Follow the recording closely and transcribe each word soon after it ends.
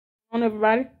on,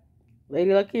 everybody?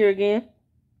 Lady Luck here again.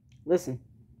 Listen,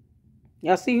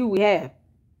 y'all see who we have.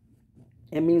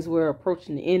 That means we're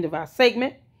approaching the end of our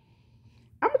segment.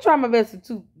 I'm going to try my best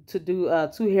to do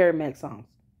 2 Harry Mack songs.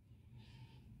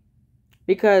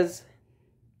 Because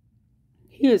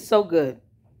he is so good.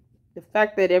 The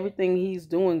fact that everything he's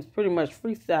doing is pretty much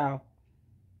freestyle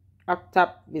off the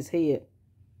top of his head.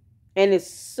 And it's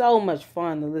so much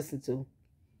fun to listen to.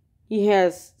 He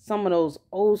has some of those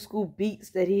old school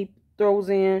beats that he throws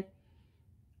in.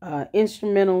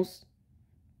 Instrumentals.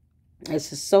 It's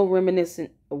just so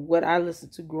reminiscent of what I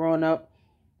listened to growing up.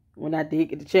 When I did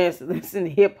get the chance to listen to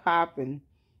hip hop and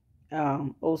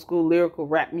old school lyrical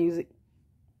rap music.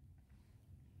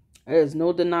 There's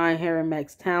no denying Harry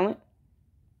Mack's talent.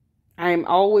 I am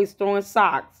always throwing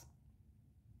socks.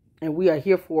 And we are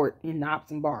here for it in the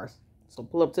Hops and Bars. So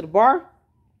pull up to the bar.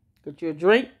 Get you a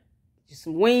drink. Get you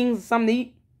some wings, something to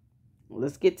eat.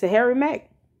 Let's get to Harry Mack.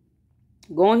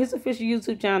 Go on his official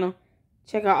YouTube channel.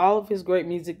 Check out all of his great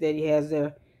music that he has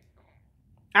there.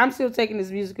 I'm still taking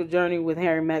this musical journey with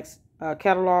Harry Mack's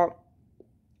catalog.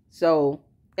 So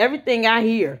everything I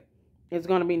hear is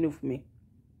going to be new for me.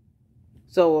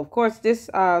 So, of course, this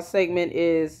segment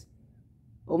is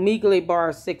Omegle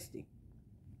Bar 60.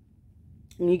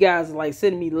 And you guys are like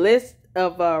sending me lists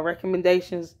of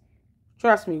recommendations.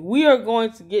 Trust me, we are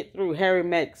going to get through Harry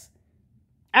Mack's.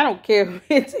 I don't care if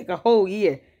it take a whole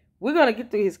year. We're going to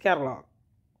get through his catalog.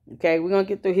 Okay, we're going to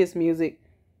get through his music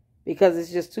because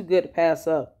it's just too good to pass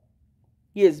up.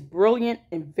 He is brilliant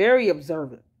and very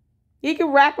observant. He can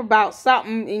rap about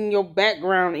something in your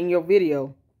background in your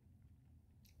video.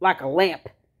 Like a lamp.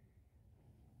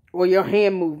 Or your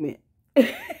hand movement.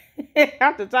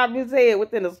 Off the top of his head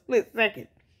within a split second.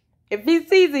 If he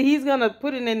sees it, he's going to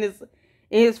put it in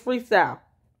his freestyle.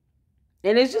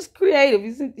 And it's just creative.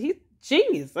 He's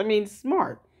genius. I mean,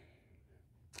 smart.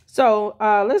 So,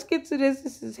 let's get to this.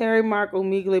 This is Harry Mack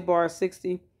Omegle Bar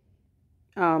 60.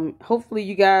 Hopefully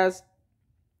you guys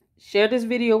share this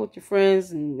video with your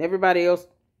friends and everybody else.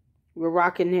 We're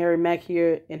rocking Harry Mack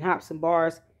here in Hops and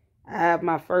Bars. I have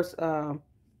my first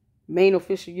main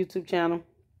official YouTube channel,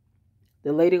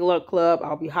 the Lady Luck Club.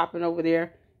 I'll be hopping over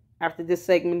there after this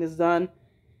segment is done.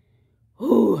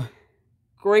 Ooh,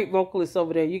 great vocalists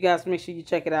over there. You guys make sure you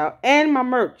check it out. And my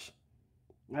merch.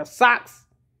 I have socks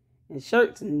and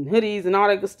shirts and hoodies and all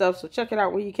that good stuff. So check it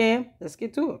out when you can. Let's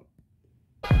get to it.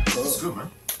 That's good,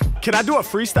 man. Can I do a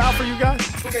freestyle for you guys?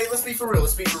 Okay, let's be for real.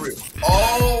 Let's be for real.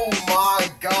 Oh my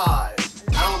God.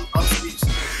 I'm speechless.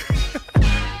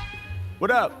 What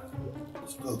up?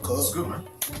 It's good, cuz. It's good, man.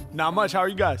 Not much. How are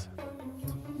you guys?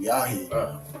 We out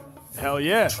here. Hell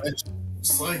yeah.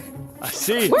 Slinging. I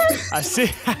see. I see.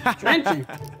 Trenching.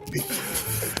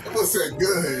 What's that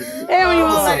good? They don't even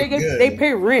look like they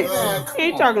pay rent. What are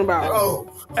you talking about?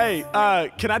 Oh. Hey,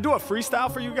 can I do a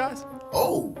freestyle for you guys?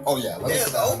 Oh yeah.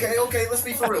 Okay. Let's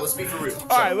be for real. Let's be for real.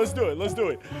 All right, let's do it. Let's do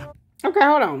it. Okay,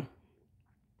 hold on.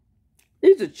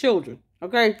 These are children,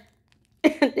 okay?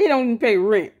 They don't even pay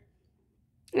rent.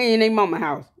 They in their mama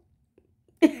house.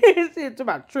 It's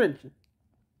about trenching.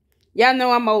 Y'all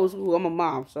know I'm old school. I'm a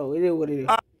mom, so it is what it is.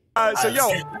 So, yo,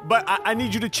 but I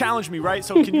need you to challenge me, right?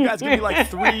 So, can you guys give me like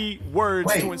 3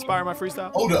 words to inspire my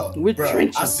freestyle? Hold up. We're bro.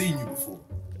 trenching. I seen you before.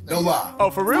 No lie. Oh,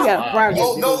 for real?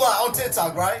 No lie. On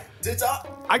TikTok, right?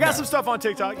 TikTok? I got some stuff on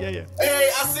TikTok. Yeah. Hey,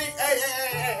 I see. Hey.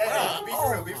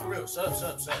 Be for real. Shut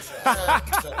up.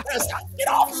 Get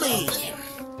off me.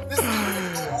 This is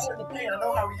the pain. I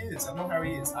know how he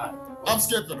is. Right. I'm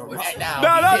skipping him right now. No.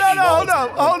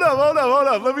 Hold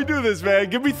up. Let me do this, man.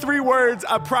 Give me 3 words.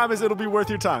 I promise it'll be worth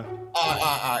your time. All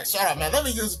right. Shut up, man. Let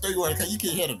me use 3 words because you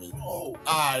keep hitting me. Oh.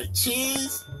 All right.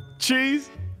 Cheese.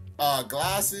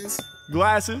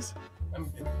 Glasses. Let me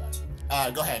get the glasses. All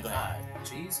right, go ahead. All right.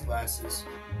 Cheese, glasses,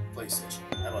 PlayStation.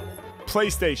 How about that?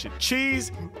 PlayStation.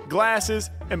 Cheese, glasses,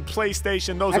 and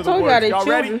PlayStation. Those are the told words. Y'all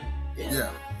ready? Yeah.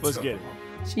 Let's get it.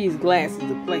 Cheese, glasses,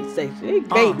 and PlayStation. They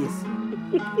babies.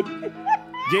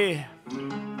 Yeah.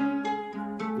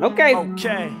 Okay.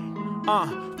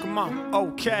 Come on.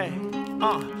 Okay.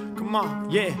 Come on.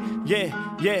 Yeah.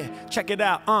 Check it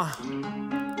out.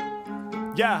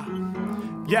 Yeah.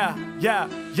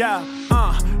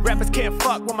 Rappers can't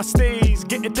fuck with my steez.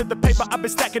 Getting to the paper, I've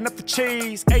been stacking up the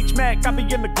cheese. H-Mack, I be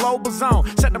in the global zone.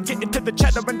 Said I'm getting to the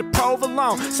cheddar and the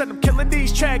provolone. Said I'm killing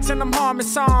these tracks and I'm harming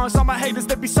songs. All my haters,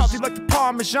 they be salty like the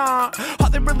Parmesan. Are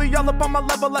they really all up on my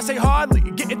level? I say hardly.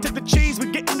 Getting to the cheese, we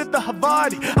getting to the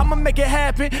Havarti. I'ma make it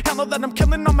happen. Y'all know that I'm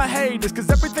killing all my haters. Cause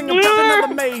everything I'm dropping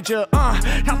hella major.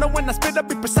 Y'all know when I spit up,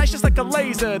 be precise just like a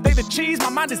laser. They the cheese, my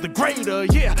mind is the grater.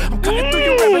 Yeah, I'm cutting through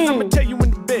your rappers, I'ma tell you in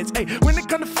the bits. Hey, when it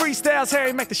come to freestyles,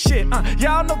 Harry Mack the shit.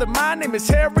 Y'all know that my name is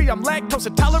Harry. I'm lactose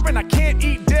intolerant. I can't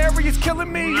eat dairy. It's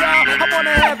killing me, y'all. I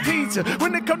wanna have pizza.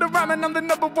 When it come to rhyming, I'm the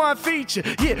 #1 feature.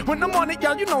 Yeah, when I'm on it,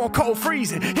 y'all, you know I'm cold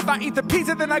freezing. If I eat the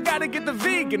pizza, then I gotta get the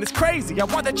vegan. It's crazy. I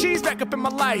want the cheese back up in my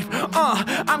life.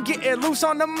 I'm getting loose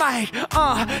on the mic.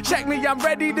 Check me, I'm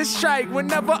ready to strike.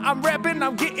 Whenever I'm rapping,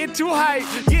 I'm getting too hype.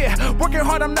 Yeah, working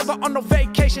hard, I'm never on no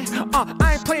vacation.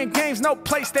 I ain't playing games, no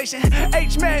PlayStation.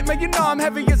 H-Man, man, you know I'm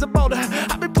heavy as a boulder.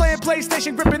 I've been playing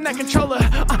PlayStation, gripping that controller.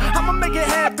 I'ma make it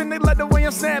happen, they love the way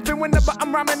I'm snapping. Whenever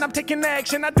I'm rhyming, I'm taking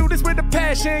action. I do this with a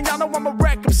passion, y'all know I'm a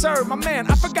wreck, absurd. My man,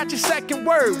 I forgot your second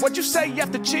word. What'd you say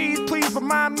after cheese? Please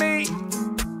remind me.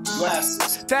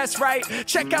 Glasses. That's right,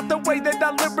 check out the way that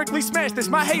I lyrically smash this.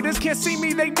 My haters can't see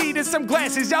me, they needed some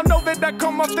glasses. Y'all know that I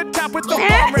come off the top with the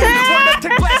bomb rap. One up to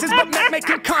glasses, but not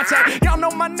making contact. Y'all know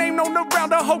my name known around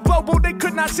the whole global. They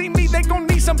could not see me, they gon'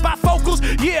 need some bifocals.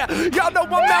 Yeah, y'all know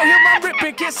I'm out here, I'm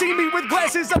ripping. Can't see me with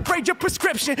glasses, upgrade your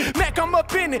prescription. Mac, I'm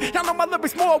up in it, y'all know my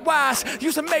lyrics more wise.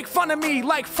 Used to make fun of me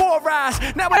like 4 eyes.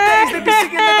 Nowadays, they be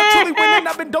singing that I'm truly winning.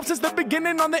 I've been dope since the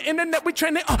beginning, on the internet we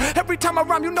trending. Every time I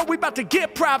rhyme, you know we about to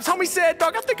get props. Homie said,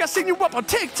 dog, I think I seen you up on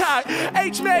TikTok.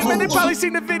 H-Man, man, they probably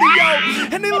seen the video.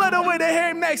 And they love the way the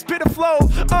Harry Mack spit a flow.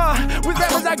 With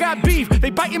rappers I got beef.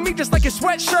 They biting me just like a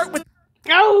sweatshirt with...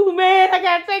 Oh, man, I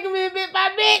gotta take him in bit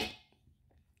by bit.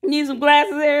 Need some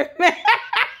glasses there, man.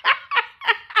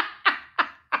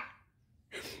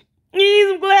 Need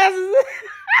some glasses.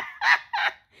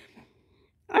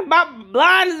 I'm about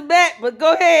blind as bat, but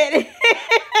go ahead.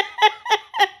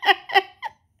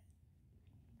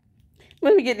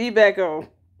 Let me get these back on.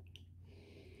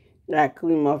 I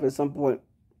clean them off at some point.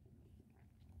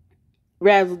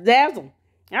 Razzle dazzle.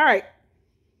 All right.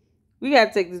 We got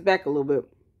to take this back a little bit.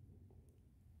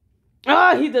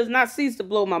 Oh, he does not cease to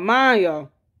blow my mind, y'all.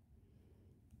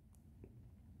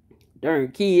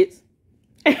 Darn kids.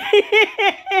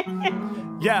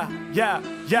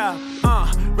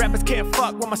 Rappers can't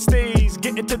fuck with my steez.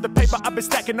 Getting to the paper, I've been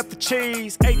stacking up the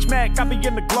cheese. H-Mack, I be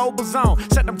in the global zone.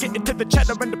 Said I'm getting to the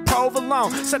cheddar and the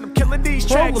provolone. Said I'm killing these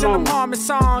tracks and I'm harming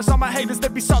songs. All my haters, they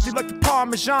be salty like the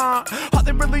Parmesan.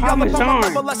 Hardly really all up on my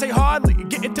level, I say hardly.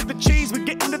 Getting to the cheese, we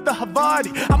getting to the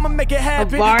Havarti. I'ma make it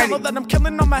happen. I know that I'm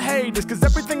killing all my haters, cause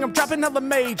everything I'm dropping hella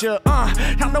major.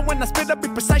 Y'all know when I spit, I be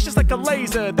precise just like a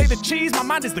laser. They the cheese, my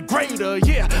mind is the grater.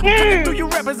 Yeah, I'm coming through you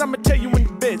rappers, I'ma tell you in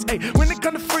the bits. Hey, when it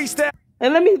come to freestyle.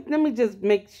 And let me just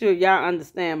make sure y'all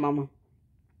understand, mama.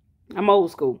 I'm old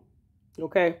school,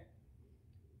 okay?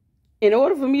 In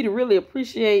order for me to really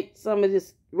appreciate some of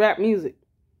this rap music,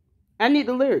 I need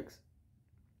the lyrics.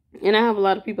 And I have a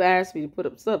lot of people ask me to put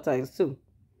up subtitles too.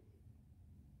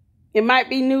 It might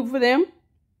be new for them.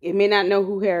 It may not know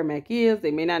who Harry Mack is. They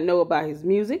may not know about his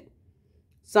music.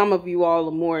 Some of you all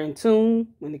are more in tune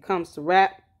when it comes to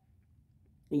rap.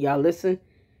 And y'all listen.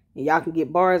 And y'all can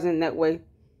get bars in that way.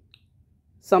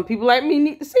 Some people like me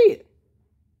need to see it.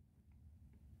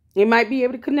 They might be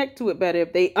able to connect to it better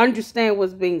if they understand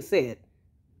what's being said.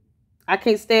 I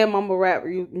can't stand mumble rap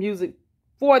music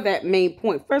for that main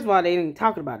point. First of all, they ain't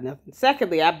talking about nothing.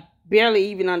 Secondly, I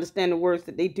barely even understand the words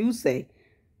that they do say.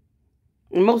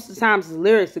 And most of the times the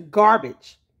lyrics are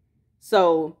garbage.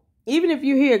 So even if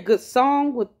you hear a good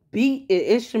song with beat and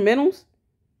instrumentals,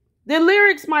 the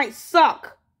lyrics might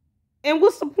suck. And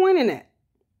what's the point in that?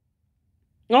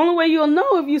 The only way you'll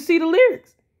know if you see the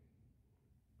lyrics.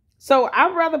 So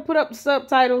I'd rather put up the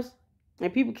subtitles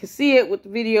and people can see it with the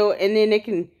video, and then they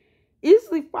can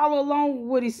easily follow along with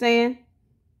what he's saying,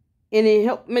 and it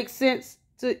help make sense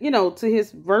to, you know, to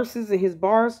his verses and his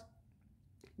bars,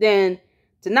 than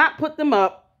to not put them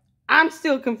up. I'm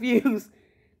still confused.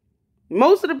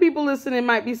 Most of the people listening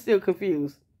might be still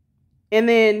confused. And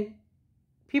then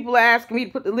people are asking me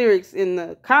to put the lyrics in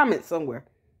the comments somewhere.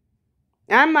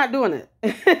 I'm not doing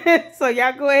it. So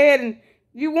y'all go ahead, and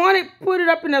if you want it, put it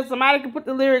up in there. Somebody can put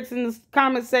the lyrics in the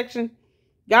comment section.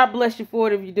 God bless you for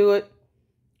it if you do it.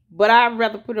 But I'd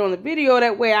rather put it on the video.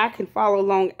 That way I can follow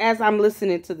along as I'm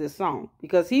listening to this song.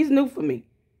 Because he's new for me.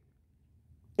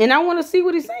 And I want to see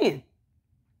what he's saying.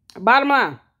 Bottom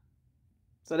line.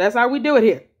 So that's how we do it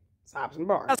here. Stops and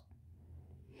bars.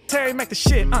 Harry Mack the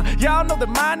shit. Y'all know that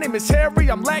my name is Harry.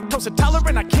 I'm lactose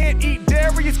intolerant. I can't eat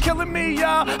dairy. It's killing me,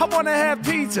 y'all. I wanna have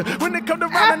pizza. When it come to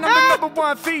rhyming, I'm the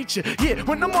 #1 feature. Yeah,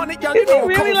 when I'm on it, y'all, you know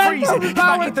I'm cold freezing. If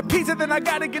I eat the pizza, then I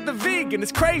gotta get the vegan.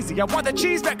 It's crazy. I want the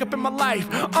cheese back up in my life.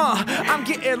 I'm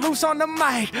getting loose on the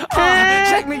mic.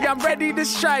 Check me, I'm ready to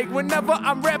strike. Whenever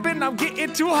I'm rapping, I'm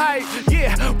getting too hype.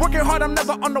 Yeah, working hard, I'm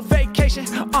never on no vacation.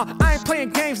 I ain't playing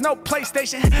games, no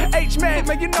PlayStation. H-Man,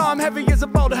 man, you know I'm heavy as a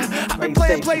boulder. I've been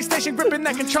playing PlayStation. PlayStation gripping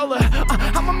that controller.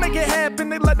 I'ma make it happen.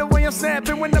 They love the way I'm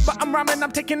snapping. Whenever I'm rhyming,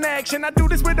 I'm taking action. I do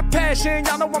this with a passion.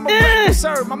 Y'all know I'm a rapper,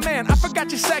 sir. My man, I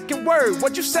forgot your second word.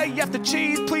 What'd you say after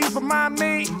cheese? Please remind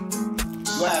me.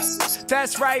 Glasses.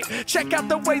 That's right. Check out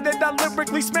the way that I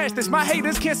lyrically smash this. My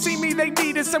haters can't see me, they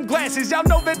needed some glasses. Y'all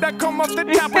know that I come off the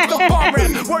top with the bar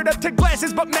rap. Word up to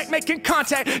glasses, but Mac making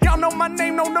contact. Y'all know my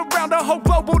name known around the whole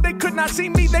global. They could not see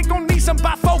me, they gon' need some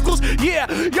bifocals. Yeah,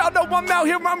 y'all know I'm out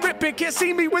here, I'm ripping. Can't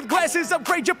see me with glasses,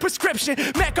 upgrade your prescription.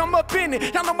 Mac, I'm up in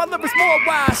it. Y'all know my lyrics more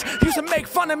wise. Used to make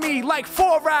fun of me like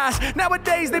 4 eyes.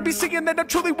 Nowadays, they be seeing that I'm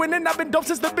truly winning. I've been dope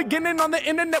since the beginning on the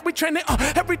internet. We trending.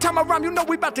 Every time I rhyme, you know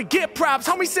we about to get props.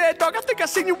 Homie said, dog, I think I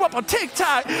seen you up on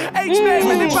TikTok. H-Mack,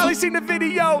 man, they probably seen the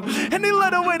video. And they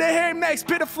love the way the Harry Mack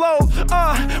spit a flow.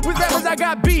 With rappers, I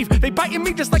got beef. They biting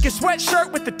me just like a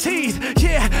sweatshirt with the teeth.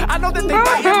 Yeah, I know that they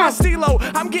biting my stilo.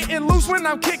 I'm getting loose when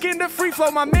I'm kicking the free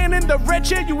flow. My man in the red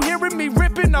chair, you hearing me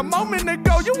ripping. A moment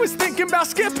ago, you was thinking about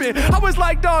skipping. I was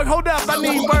like, dog, hold up, I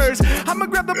need words. I'ma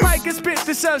grab the mic and spit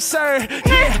this absurd.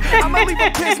 Yeah, I'ma leave a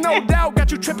piss, no doubt.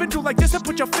 Got you tripping, do like this and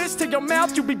put your fist to your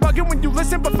mouth. You be bugging when you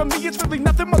listen, but for me, it's really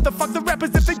nothing. Motherfuck the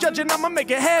rappers if they judging, I'ma make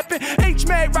it happen.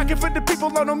 H-Mack rocking for the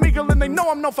people on Omegle, and they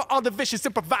know I'm known for all the vicious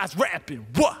improvised rapping.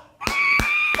 What?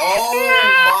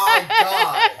 Oh my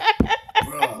God.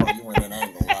 Bro, you ain't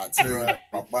gonna lie to you.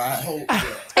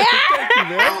 Thank you,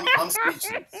 man. I'm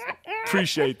speechless.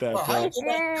 Appreciate that, bro. How you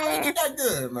get that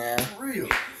good, man? For real.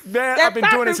 Man, I've been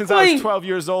doing it since I was 12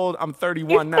 years old. I'm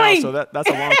 31 now, so that's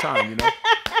a long time, you know?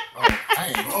 I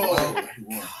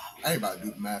ain't about to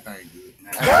do the math. I ain't good.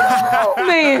 Oh,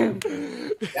 man.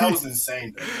 That was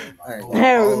insane, though.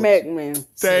 Harry Mack, man.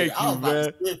 Thank you,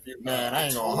 man. Man, I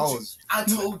ain't gonna hold you. I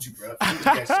told you, bro.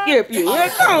 Skip you.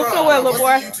 Let's go somewhere, little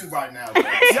boy. YouTube right now, bro.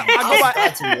 Yeah, I go by.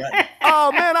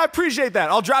 Oh, man, I appreciate that.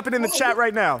 I'll drop it in the chat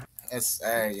right now.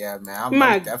 Yeah, man.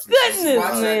 My goodness,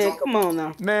 man. Come on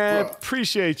now. Man,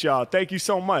 appreciate y'all. Thank you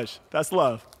so much. That's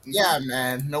love. Yeah,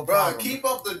 man. No problem. Keep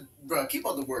up the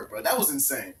work, bro. That was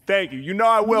insane. Thank you. You know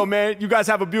I will, man. You guys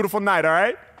have a beautiful night, all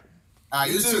right?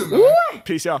 You too, man.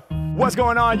 Peace, y'all. What's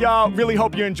going on, y'all? Really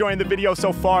hope you're enjoying the video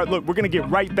so far. Look, we're gonna get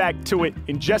right back to it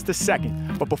in just a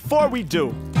second. But before we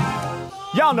do,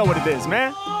 y'all know what it is,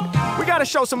 man. We gotta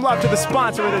show some love to the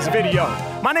sponsor of this video.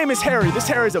 My name is Harry. This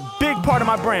hair is a big part of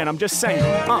my brand, I'm just saying.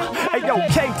 Hey, yo,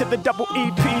 K to the double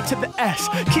EP to the S.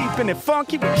 Keeping it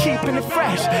funky, we're keeping it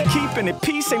fresh. Keeping it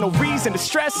peace, ain't no reason to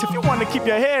stress. If you wanna keep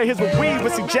your hair, here's what we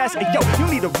would suggest. Hey, yo, you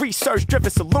need a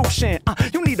research-driven solution.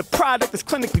 You need a product that's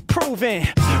clinically proven.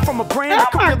 From a brand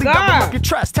that can really double up your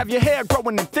trust. Have your hair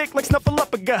growing in thick like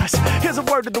Snuffleupagus. Here's a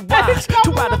word to the wise.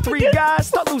 2 out of 3 guys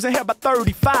start losing hair by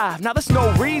 35. Now, there's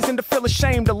no reason to feel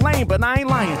ashamed or lame, but I ain't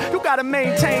lying. You gotta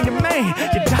maintain your mane.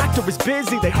 Your doctor is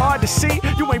busy, they hard to see.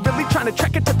 You ain't really trying to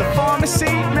trek it to the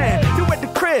pharmacy. Man, you at the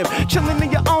crib, chilling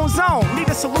in your own zone. Need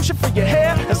a solution for your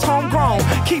hair that's homegrown.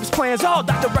 Keeps plans, all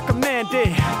doctor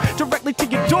recommended. Directly to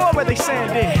your door where they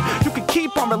send it. You can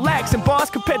keep on relaxing, boss.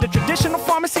 Compared to traditional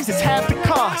pharmacies, it's half the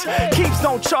cost. Keeps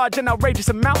don't charge an outrageous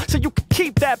amount, so you can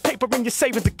keep that paper in your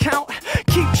savings account.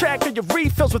 Keep track of your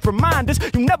refills with reminders.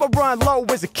 You never run low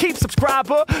as a Keep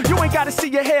subscriber. You ain't gotta see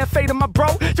your hair fading, my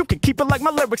bro. You can keep it like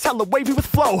my lyrics, hella wavy with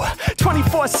flow.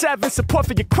 24/7 support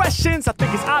for your questions. I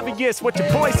think it's obvious what your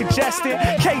boy suggested.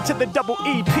 K to the double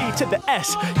EP to the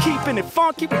S. Keeping it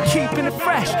funky, we're keeping it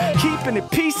fresh. Keeping it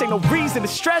peace, ain't no reason to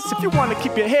stress. If you wanna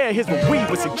keep your hair, here's what we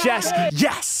would suggest.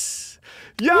 Yes.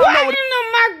 Y'all know what? My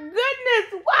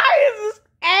goodness, why is this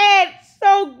ad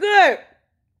so good?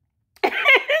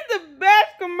 It's the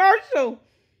best commercial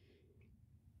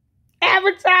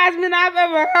advertisement I've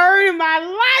ever heard in my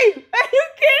life. Are you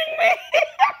kidding me?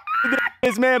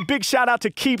 Man, big shout out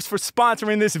to Keeps for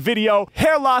sponsoring this video.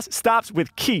 Hair loss stops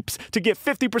with Keeps. To get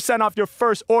 50% off your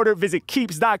first order, visit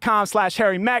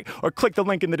keeps.com/HarryMack or click the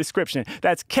link in the description.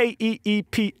 That's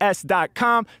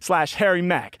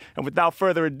KEEPS.com/HarryMack. And without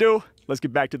further ado, let's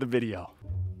get back to the video.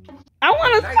 I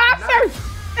want to sponsor.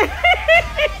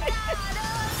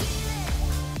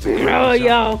 Oh,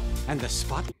 y'all. And the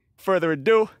spot. Further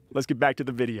ado, let's get back to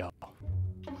the video.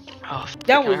 Oh,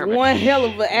 that was one hell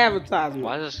of an advertisement.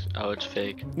 Why is this? Oh, it's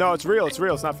fake. No, it's real. It's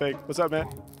real. It's not fake. What's up, man?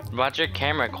 Why's your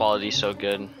camera quality so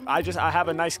good? I have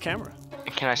a nice camera.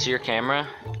 Can I see your camera?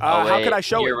 How could I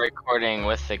show You're it? recording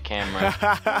with the camera.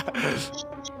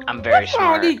 I'm very What's smart.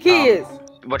 wrong with these kids?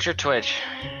 What's your Twitch?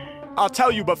 I'll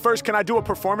tell you, but first, can I do a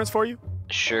performance for you?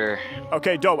 Sure.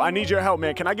 Okay, dope. I need your help,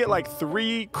 man. Can I get like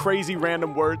 3 crazy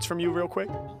random words from you real quick?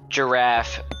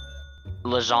 Giraffe,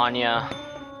 lasagna,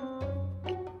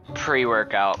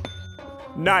 pre-workout.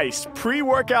 Nice.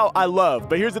 Pre-workout, I love.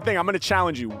 But here's the thing, I'm gonna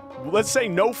challenge you. Let's say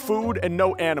no food and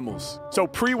no animals. So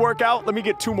pre-workout, let me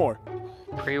get 2 more.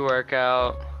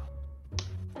 Pre-workout.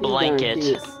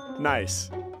 Blanket. Nice.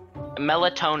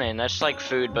 Melatonin. That's like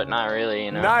food, but not really,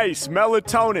 you know. Nice.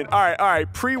 Melatonin. All right.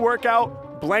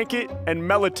 Pre-workout, blanket, and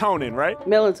melatonin, right?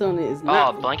 Melatonin is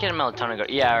not. Oh, blanket and melatonin go.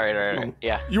 Yeah, all right.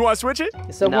 Yeah. You want to switch it?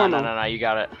 It's a hormone. No. You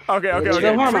got it. Okay. It's a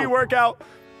hormone. Pre-workout,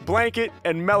 blanket,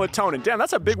 and melatonin. Damn,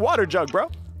 that's a big water jug, bro.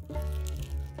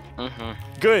 Mm-hmm.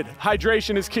 Good.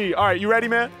 Hydration is key. All right, you ready,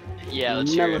 man? Yeah,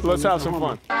 let's hear it. Let's have some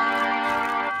fun.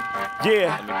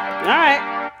 Yeah. All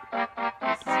right.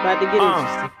 It's about to get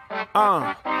interesting.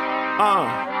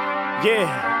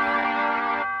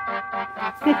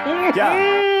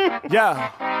 Yeah.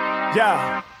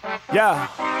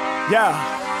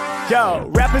 Yo,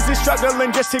 rappers is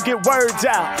struggling just to get words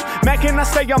out. Mack and I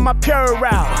stay on my pure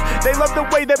route. They love the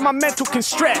way that my mental can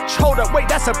stretch. Hold up, wait,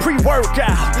 that's a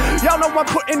pre-workout. Y'all know I'm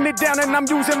putting it down and I'm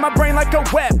using my brain like a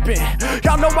weapon.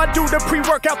 Y'all know I do the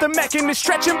pre-workout, the macking and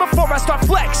stretching before I start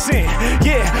flexing.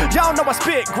 Yeah, y'all know I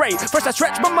spit great. First I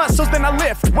stretch my muscles, then I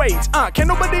lift weights. Can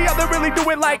nobody other really do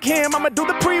it like him? I'ma do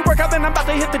the pre-workout, then I'm about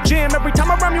to hit the gym. Every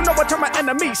time I rhyme, you know I turn my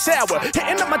enemy sour.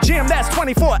 Hitting up my gym, that's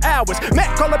 24 hours.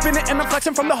 Mack all up in it and I'm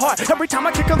flexing from the heart. Every time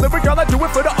I kick a lyric, girl, I do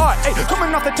it for the art. Hey,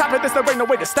 coming off the top of this, there ain't no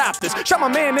way to stop this. Shot my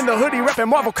man in the hoodie, reppin'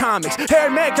 Marvel Comics. Hair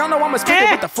Mack, y'all know I'ma spit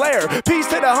it with the flair. Peace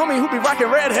to the homie who be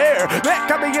rockin' red hair. Mack,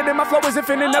 I be getting my flow is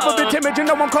infinite, never been timid. You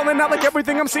know I'm calling out like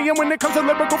everything I'm seeing when it comes to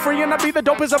lyrical free. And I be the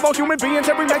dopest of all human beings.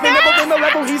 Every Mack, they never been the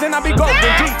level he's in. I be going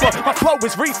deeper. My flow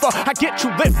is reefer. I get you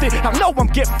lifted. I know I'm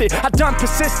gifted. I done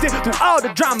persisted through all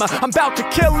the drama. I'm about to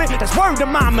kill it. That's word to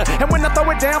mama. And when I throw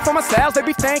it down for my styles, they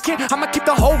be thanking. I'ma keep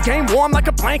the whole game warm like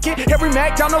a blanket. Every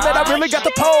Mack, y'all know that I really got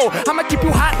the pole. I'ma keep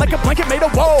you hot like a blanket made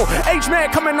of wool.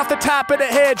 H-Man coming off the top of the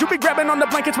head. You be grabbing on the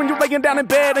blankets when you laying down in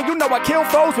bed. And you know I kill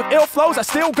foes with ill flows. I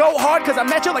still go hard cause I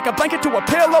match it like a blanket to a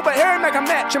pillow. But Harry Mack, I'm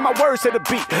matching my words to the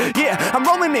beat. Yeah, I'm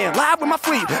rolling in live with my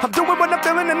fleet. I'm doing what I'm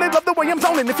feeling and they love the way I'm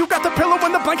zoning. If you got the pillow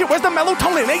and the blanket, where's the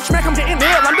melatonin? H-Mack, I'm getting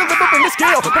ill. I'm delivering the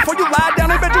skill. Before you lie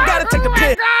down, I bet you gotta take the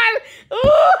pill.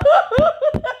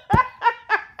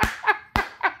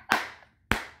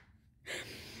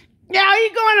 Yeah, he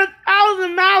going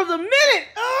 1,000 miles a minute.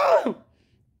 Oh.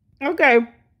 Okay.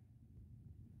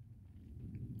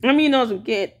 Let me know some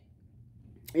kid.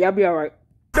 Y'all be all right.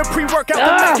 The pre-workout, the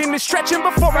macking and stretching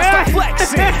before I start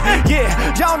flexing.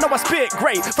 Yeah, y'all know I spit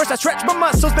great. First I stretch my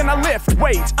muscles, then I lift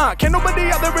weights. Can nobody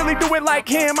other really do it like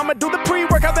him? I'ma do the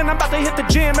pre-workout, then I'm about to hit the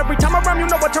gym. Every time I rhyme, you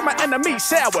know I turn my enemy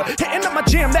sour. Hitting up my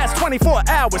gym, that's 24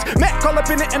 hours. Mack all up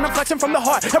in it and I'm flexing from the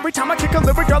heart. Every time I kick a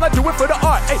lyric, girl, I do it for the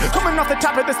art. Hey, coming off the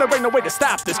top of this, there ain't no way to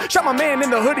stop this. Shot my man in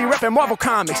the hoodie, reppin' Marvel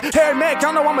Comics. Hair Mack,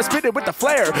 y'all know I'ma spit it with the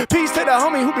flair. Peace to the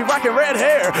homie who be rockin' red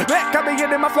hair. Mack, I be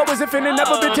getting my flow is infinite,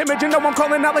 never been timid. You know I'm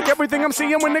calling out like everything I'm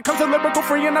seeing when it comes to lyrical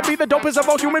free. And I be the dopest of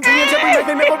all human beings. Every night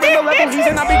they never been the level he's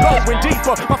in. I be going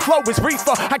deeper. My flow is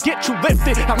reefer. I get you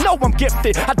lifted. I know I'm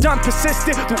gifted. I done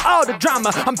persisted through all the drama.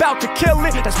 I'm about to kill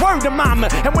it. That's word to mama.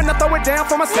 And when I throw it down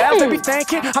for my styles, they be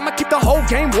thanking. I'ma keep the whole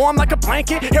game warm like a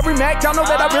blanket. Every Mack, y'all know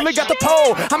that I really got the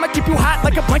pole. I'ma keep you hot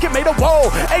like a blanket made of wool.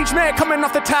 H-Man coming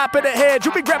off the top of the head.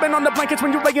 You be grabbing on the blankets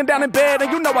when you laying down in bed. And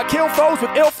you know I kill foes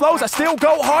with ill flows. I still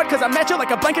go hard cause I match it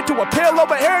like a blanket to a pillow.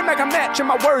 But Harry Mack, I'm matching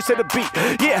my words to the beat.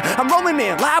 Yeah, I'm rolling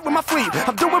in live with my fleet.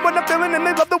 I'm doing what I'm feeling and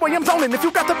they love the way I'm zoning. If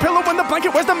you got the pillow and the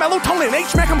blanket, where's the melatonin?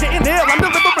 H-Mack, I'm getting ill. I'm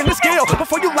delivering the skill.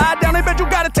 Before you lie down in bed, you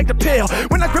gotta take the pill.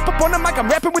 When I grip up on the mic, I'm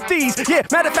rapping with these. Yeah,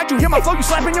 matter of fact, you hear my flow, you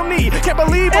slapping your knee. Can't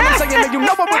believe what I'm saying, and you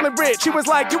know I'm really rich. She was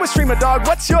like, you a streamer, dog,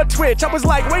 what's your Twitch? I was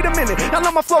like, wait a minute, y'all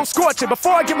know my flow scorching.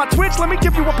 Before I get my Twitch, let me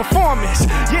give you a performance.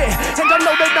 Yeah, and I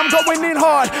know that I'm going in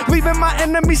hard, leaving my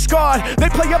enemies scarred. They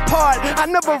play a part, I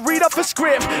never read off a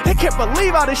script. They can't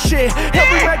believe all this shit.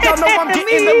 Every Mack, y'all know I'm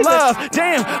getting the love.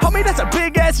 Damn, homie, that's a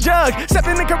big ass jug.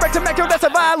 Stepping incorrect to Mack, yo, that's a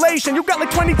violation. You got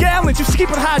like 20 gallons, you skip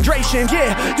with hydration.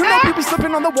 Yeah, you know you be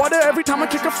slipping on the water. Every time I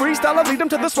kick a freestyle, I lead them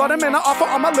to the slaughter. Man, I offer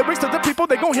all my lyrics to the people,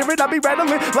 they gon' hear it. I be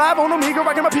rattling live on Omegle,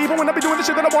 rocking my people when I be doing the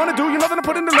shit that I wanna do. You know that I'm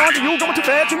putting it on to you, going too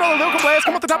fast. You know the lyrical blast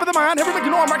come off the top of the mind. Every Mack,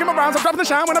 you know I'm rocking my rhymes, I'm dropping the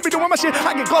shine. When I be doing my shit,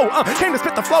 I get glow. Came to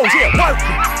spit the flows, yeah, work.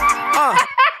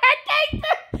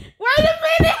 Wait a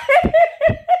minute.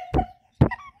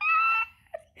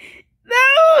 No,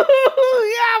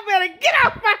 y'all better get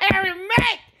off my Harry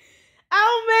Mack.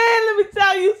 Oh man, let me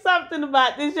tell you something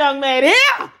about this young man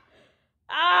here.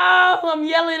 Oh, I'm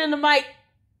yelling in the mic.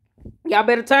 Y'all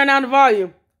better turn down the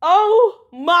volume. Oh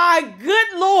my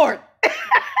good Lord.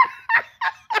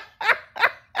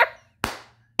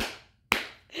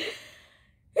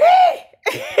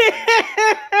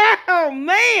 Oh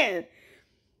man.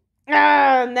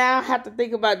 Now I have to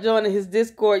think about joining his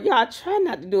Discord. Y'all, I try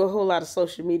not to do a whole lot of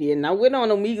social media. And I went on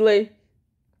Omegle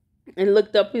and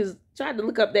tried to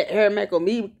look up that Harry Mack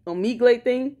Omegle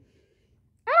thing.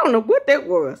 I don't know what that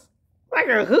was. Like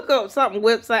a hookup something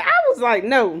website. I was like,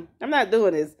 no, I'm not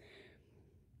doing this.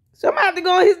 So I'm going to have to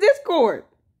go on his Discord.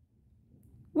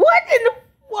 What in the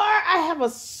world? I have a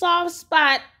soft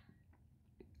spot,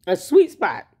 a sweet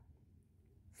spot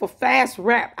for fast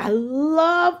rap. I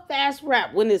love fast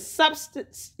rap when it's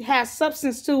has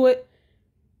substance to it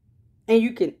and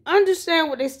you can understand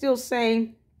what they're still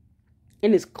saying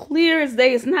and it's clear as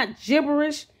day. It's not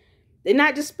gibberish. They're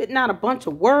not just spitting out a bunch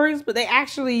of words, but they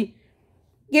actually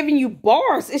giving you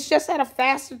bars. It's just at a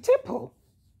faster tempo.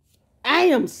 I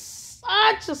am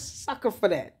such a sucker for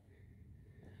that.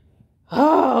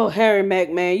 Oh, Harry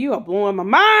Mack, man, you are blowing my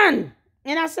mind.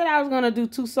 And I said I was going to do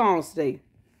 2 songs today.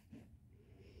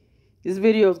 This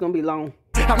video is going to be long.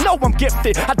 I know I'm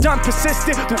gifted, I done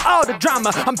persisted through all the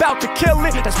drama. I'm about to kill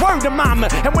it, that's word to mama.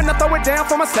 And when I throw it down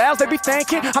for my styles, they be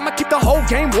thanking. I'ma keep the whole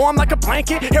game warm like a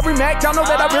blanket. Harry Mack, y'all know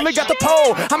that I really got the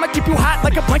pole. I'ma keep you hot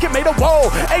like a blanket made of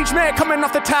wool. H-Man coming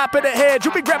off the top of the head.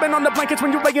 You be grabbing on the blankets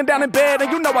when you laying down in bed.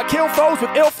 And you know I kill foes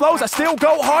with ill flows. I still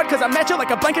go hard cause I match you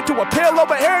like a blanket to a pillow.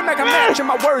 But Harry Mack, I'm matching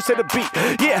my words to the beat.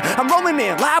 Yeah, I'm rolling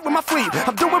in, live with my fleet.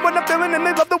 I'm doing what I'm feeling and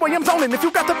they love the way I'm zoning. If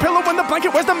you got the pillow and the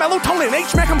blanket, where's the melatonin?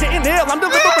 H-Mack, I'm getting ill, I'm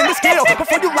delivering the skill.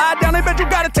 Before you lie down in bed, you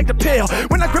gotta take the pill.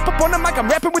 When I grip up on the mic, I'm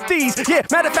rapping with these. Yeah,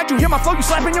 matter of fact, you hear my flow, you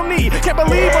slapping your knee. Can't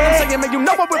believe what I'm saying, man, you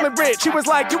know I'm really rich. She was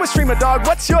like, you a streamer, dog,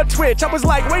 what's your Twitch? I was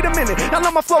like, wait a minute, y'all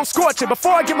know my flow scorching.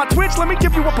 Before I get my Twitch, let me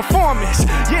give you a performance.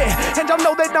 Yeah, and y'all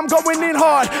know that I'm going in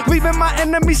hard, leaving my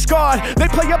enemies scarred. They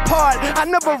play a part, I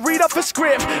never read up a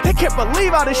script. They can't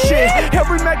believe all this shit.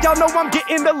 Harry Mack, y'all know I'm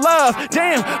getting the love.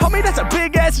 Damn, homie, that's a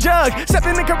big ass jug.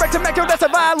 Stepping incorrect to Mack, yo, that's a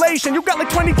violation. You got like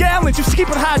 20 gallons, you keep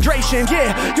with hydration.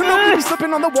 Yeah, you know we be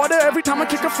slipping on the water every time I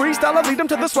kick a freestyle. I lead them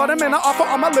to the slaughter, man. I offer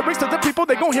all my lyrics to the people.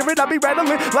 They gon' hear it. I be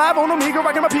rattling live on Omegle,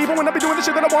 rocking my people when I be doing the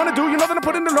shit that I wanna do. You know that I'm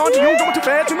putting it on to you. Going too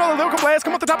fast, you know the lyrical blast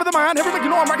come off the top of the mind. Every week, you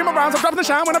know I'm rocking my rhymes. I'm dropping the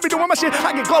shine when I be doing my shit.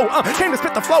 I get glow. Came to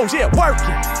spit the flows, yeah,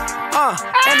 working.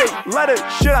 And they let it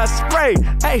shit I spray.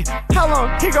 Hey, how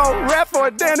long he gon' rap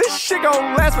for? Damn, this shit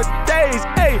gon' last for days.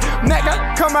 Hey, Mack,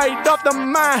 I come right off the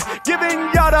mind, giving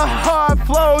y'all the hard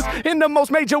flows in the most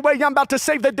major way. I'm about to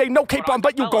save the day. No cape on,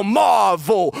 but you gon'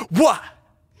 marvel. What?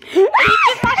 You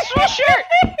did my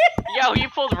sweatshirt. Yo, you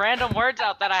pulled random words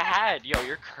out that I had. Yo,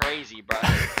 you're crazy, bro.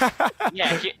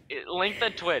 Yeah, link the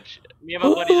Twitch. Me and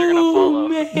my buddies are gonna follow.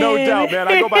 Man. No doubt, man.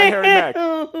 I go by Harry Mack.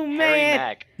 Oh, man. Harry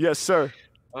Mack. Yes, sir.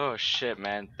 Oh shit,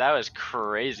 man, that was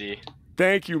crazy.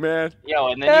 Thank you, man. Yo,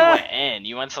 and then you went in.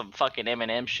 You went some fucking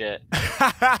Eminem shit.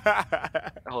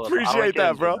 Appreciate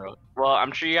that, bro. Well,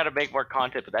 I'm sure you gotta make more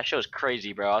content, but that show's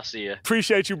crazy, bro. I'll see you.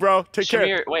 Appreciate you, bro. Take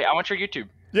care. Wait, I want your YouTube.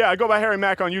 Yeah, I go by Harry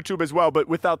Mack on YouTube as well, but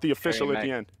without the official Harry at the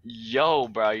Mack. end. Yo,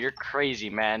 bro, you're crazy,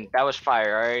 man. That was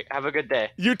fire, all right? Have a good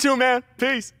day. You too, man.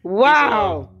 Peace.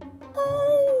 Wow.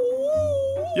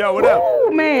 Yo, what up?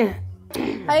 Oh, man.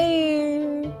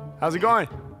 Hey. How's it going?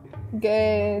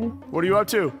 Good. What are you up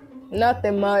to?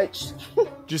 Nothing much.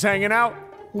 Just hanging out?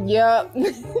 Yup.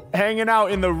 Hanging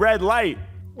out in the red light.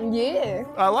 Yeah.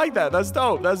 I like that. That's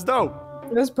dope. That's dope.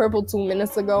 It was purple 2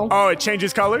 minutes ago. Oh, it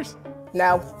changes colors?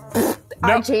 Now,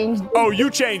 I changed it. Oh, you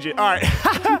change it. All right.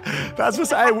 That's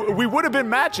what's. Hey, we would have been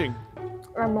matching.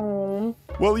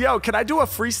 Well, yo, can I do a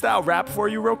freestyle rap for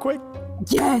you real quick?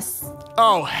 Yes.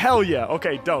 Oh, hell yeah.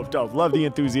 Okay, dope. Love the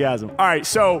enthusiasm. All right,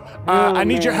 so I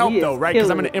need your help though, right? Because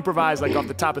I'm going to improvise like off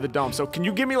the top of the dome. So can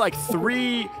you give me like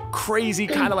 3 crazy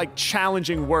kind of like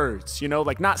challenging words, you know,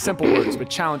 like not simple words,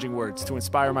 but challenging words to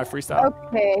inspire my freestyle?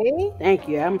 Okay. Thank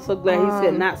you. I'm so glad he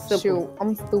said not simple. Shoot,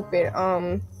 I'm stupid.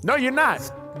 No, you're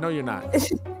not. No, you're not.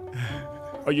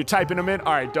 Oh, you're typing them in?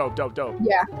 All right, dope.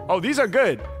 Yeah. Oh, these are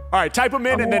good. All right, type them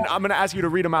in and then I'm going to ask you to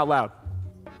read them out loud.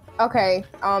 Okay,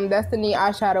 Destiny,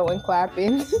 eyeshadow, and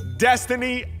clapping.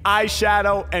 Destiny,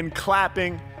 eyeshadow, and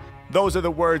clapping. Those are the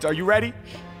words. Are you ready?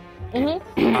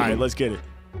 Mm-hmm. All right, let's get it.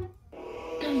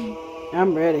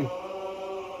 I'm ready.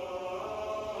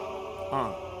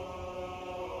 All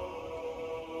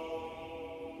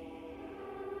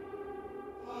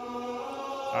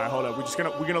right, hold up.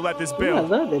 We're gonna let this Ooh, build. I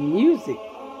love the music.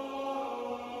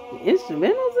 The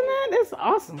instrumentals in that? That's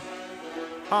awesome.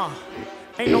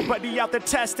 Ain't nobody out there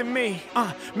testing me.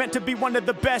 Meant to be one of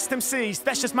the best MCs.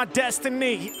 That's just my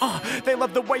destiny. They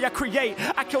love the way I create.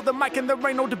 I kill the mic and there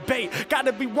ain't no debate.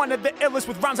 Gotta be one of the illest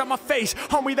with rhymes on my face.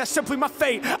 Homie, that's simply my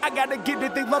fate. I gotta get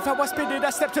it. They love how I spit it.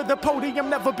 I step to the podium.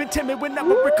 Never been timid.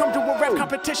 Whenever it come to a rap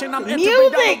competition, I'm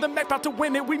entering all of the Mack, about to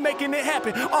win it. We making it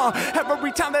happen.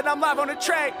 Every time that I'm live on the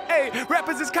track. Hey,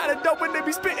 rappers is kinda dope when they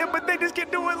be spitting, but they just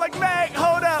can't do it like Mack.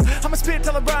 Hold up, I'ma spit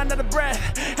till I run out of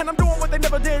breath. And I'm doing what they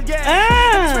never did yet.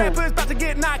 And this rapper's about to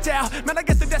get knocked out. Man, I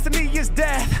guess the destiny is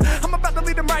death. I'm about to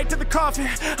lead them right to the coffin.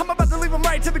 I'm about to leave them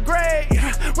right to the grave.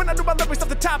 When I do my lyrics off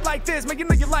the top like this, man, you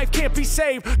know your life can't be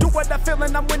saved. Do what I feel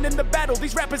and I'm winning the battle.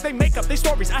 These rappers, they make up their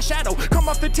stories. I shadow. Come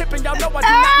off the tip and y'all know I do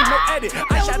not need no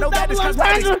edit. I shadow, that is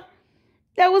cosmetics.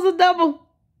 That was a double.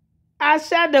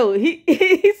 Eyeshadow.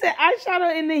 He said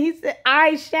eyeshadow and then he said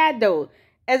eyeshadow.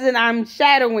 As in I'm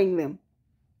shadowing them.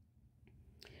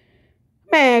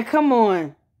 Man, come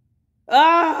on.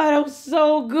 Oh, that was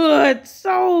so good.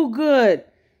 So good.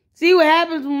 See what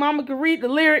happens when mama can read the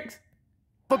lyrics?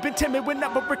 But been timid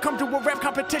whenever it come to a rap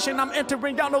competition. I'm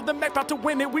entering, y'all know the Mack, about to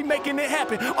win it. We making it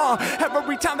happen.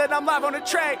 Every time that I'm live on the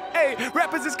track. Hey,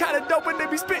 rappers is kinda dope when they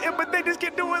be spitting, but they just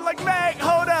can't do it like Mack.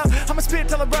 Hold up, I'ma spit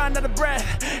till I run out of breath.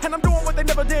 And I'm doing what they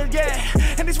never did yet.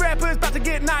 And these rappers about to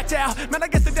get knocked out. Man, I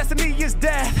guess the destiny is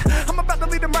death. I'm about to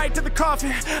lead them right to the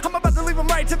coffin. I'm about to leave them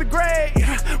right to the grave.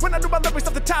 When I do my lyrics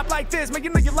off the top like this, man,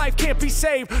 you know your life can't be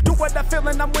saved. Do what I feel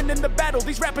and I'm winning the battle.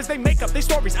 These rappers, they make up their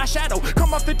stories. I shadow.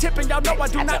 Come off the tip and y'all know I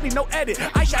do not need no edit.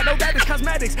 Eyeshadow, that is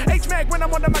cosmetics. H-Mack, when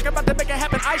I'm on the mic, I'm about to make it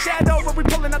happen. Eyeshadow, when we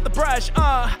pulling out the brush.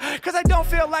 Cause I don't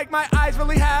feel like my eyes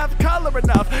really have color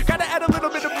enough. Gotta add a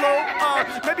little bit of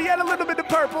blue. Maybe add a little bit of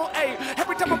purple. Hey,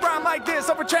 every time I rhyme like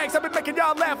this over tracks, I've been making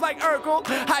y'all laugh like Urkel.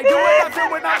 I do what I feel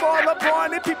when I'm all up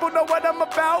on it. People know what I'm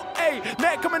about. Hey,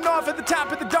 Mack coming off at the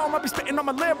top of the dome. I be spitting on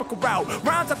my lyrical route.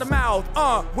 Rhymes out the mouth.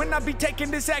 When I be taking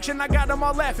this action, I got them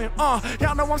all laughing.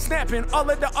 Y'all know I'm snapping. All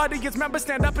of the audience members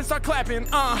stand up and start clapping.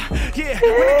 Yeah,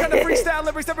 when it kind of freestyle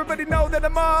lyrics, everybody know that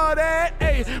I'm all that.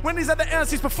 Hey, when these other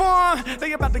MCs perform,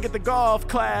 they about to get the golf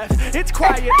clap. It's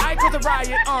quiet, I cause a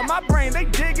riot. My brain, they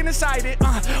digging inside it.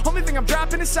 Only thing I'm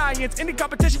dropping is science. Any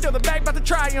competition, feel the bag about to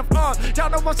triumph. Y'all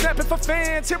know I'm snapping for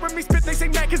fans. Hearing me spit, they say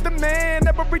Mack is the man.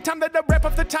 Every time that I rap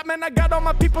off the top, man, I got all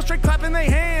my people straight clapping their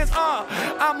hands.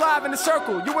 I'm live in a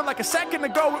circle. You were like a second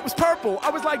ago, it was purple. I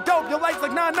was like, dope, your light's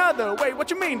like none other. Wait, what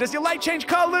you mean? Does your light change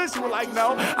colors? You were like,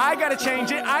 no, I gotta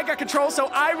change it. I got control, so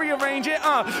I rearrange it.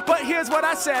 But here's what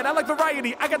I said. I like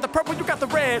variety. I got the purple, you got the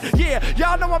red. Yeah,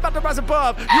 y'all know I'm about to rise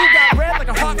above. You got red like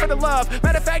a heart for the love.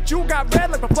 Matter of fact, you got red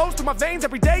like what flows through my veins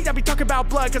every day. I be talking about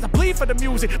blood, cause I bleed for the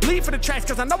music, bleed for the tracks,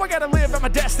 cause I know I gotta live at my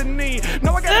destiny.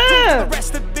 Know I gotta prove to the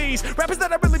rest of these rappers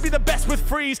that I really be the best with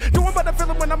freeze. Doing what I'm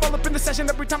feeling when I'm all up in the session.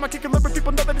 Every time I kick a lyric,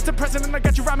 people know that it's impressive. And I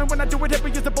got you rhyming when I do it.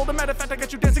 Every is the bolder. Matter of fact, I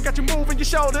got you dancing, got you moving your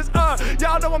shoulders.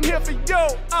 Y'all know I'm here for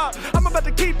you. I'm about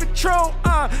to keep it true.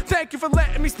 Thank you for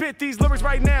letting me spit these lyrics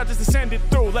right now just to send it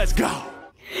through. Let's go.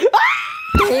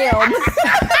 Damn.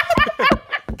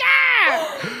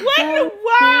 What the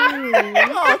world?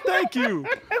 Oh, thank you.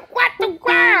 What the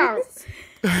world?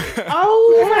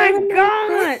 Oh my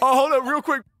God. Oh, hold up real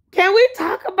quick. Can we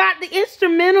talk about the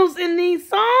instrumentals in these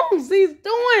songs he's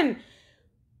doing?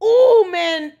 Oh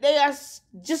man, they are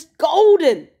just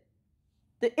golden.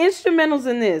 The instrumentals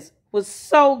in this was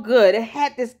so good. It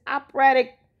had this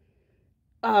operatic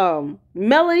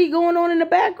melody going on in the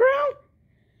background.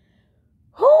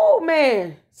 Oh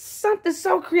man, something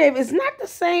so creative. It's not the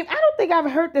same. I don't think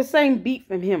I've heard the same beat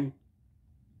from him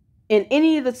in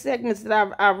any of the segments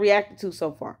that I've reacted to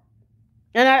so far.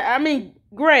 And I mean,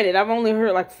 granted, I've only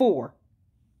heard like 4.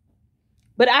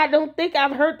 But I don't think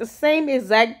I've heard the same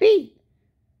exact beat.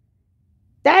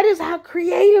 That is how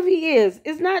creative he is.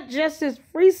 It's not just his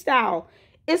freestyle.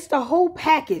 It's the whole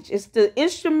package. It's the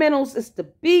instrumentals. It's the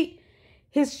beat.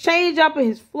 His change up and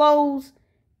his flows.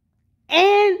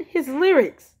 And his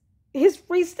lyrics. His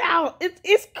freestyle.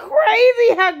 It's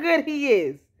crazy how good he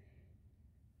is.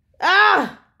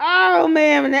 Oh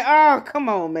man. Oh, come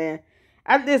on, man.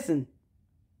 Listen.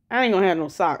 I ain't gonna have no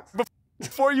socks.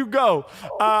 Before you go,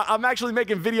 I'm actually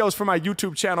making videos for my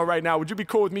YouTube channel right now. Would you be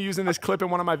cool with me using this clip in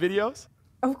one of my videos?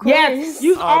 Of course. Yes,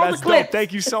 use all that's the clips. dope.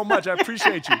 Thank you so much. I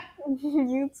appreciate you.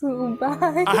 You too.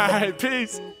 Bye. All right,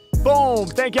 peace. Boom.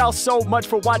 Thank y'all so much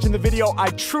for watching the video. I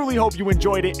truly hope you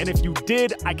enjoyed it. And if you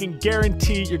did, I can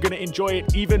guarantee you're going to enjoy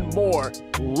it even more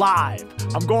live.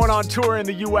 I'm going on tour in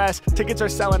the US. Tickets are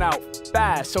selling out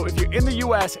fast. So if you're in the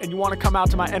US and you want to come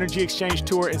out to my Energy Exchange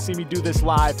tour and see me do this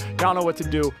live, y'all know what to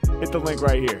do. Hit the link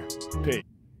right here. Peace.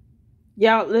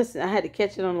 Y'all, listen, I had to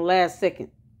catch it on the last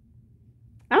second.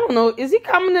 I don't know. Is he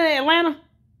coming to Atlanta?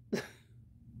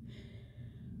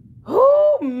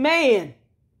 man.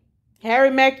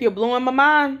 Harry Mack, you're blowing my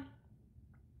mind.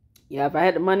 Yeah, if I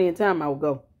had the money and time, I would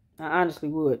go. I honestly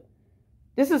would.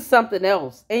 This is something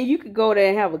else. And you could go there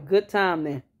and have a good time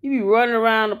there. You be running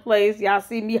around the place. Y'all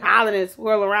see me hollering and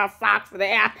swirling around socks in the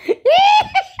air.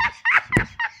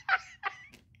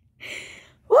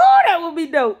 Woo, that would be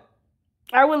dope.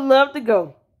 I would love to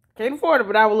go. Can't afford it,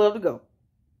 but I would love to go.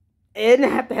 And I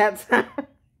have to have time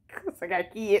because I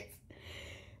got kids.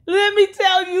 Let me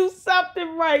tell you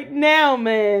something right now,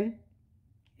 man.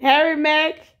 Harry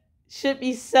Mack should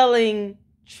be selling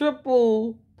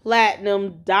triple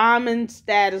platinum diamond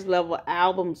status level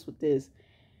albums with this.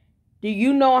 Do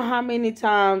you know how many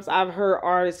times I've heard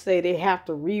artists say they have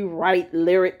to rewrite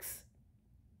lyrics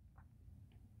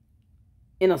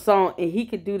in a song, and he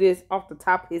could do this off the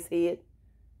top of his head?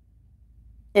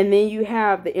 And then you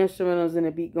have the instrumentals and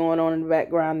the beat going on in the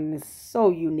background, and it's so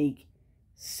unique,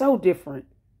 so different,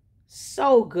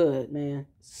 so good, man,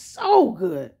 so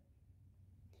good.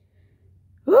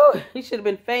 Whew, he should have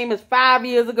been famous 5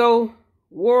 years ago.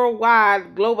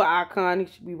 Worldwide, global icon. He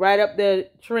should be right up there,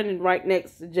 trending right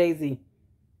next to Jay-Z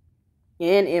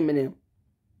and Eminem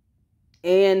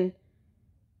and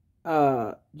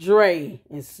Dre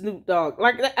and Snoop Dogg.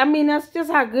 Like, I mean, that's just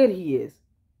how good he is.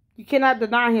 You cannot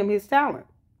deny him his talent.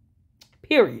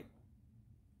 Period.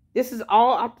 This is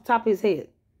all off the top of his head.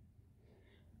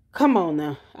 Come on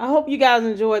now. I hope you guys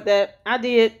enjoyed that. I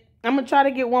did. I'm going to try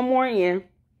to get one more in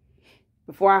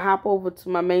before I hop over to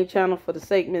my main channel for the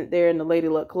segment there in the Lady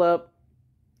Luck Club.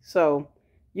 So,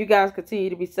 you guys continue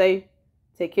to be safe.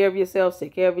 Take care of yourselves.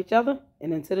 Take care of each other.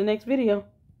 And until the next video.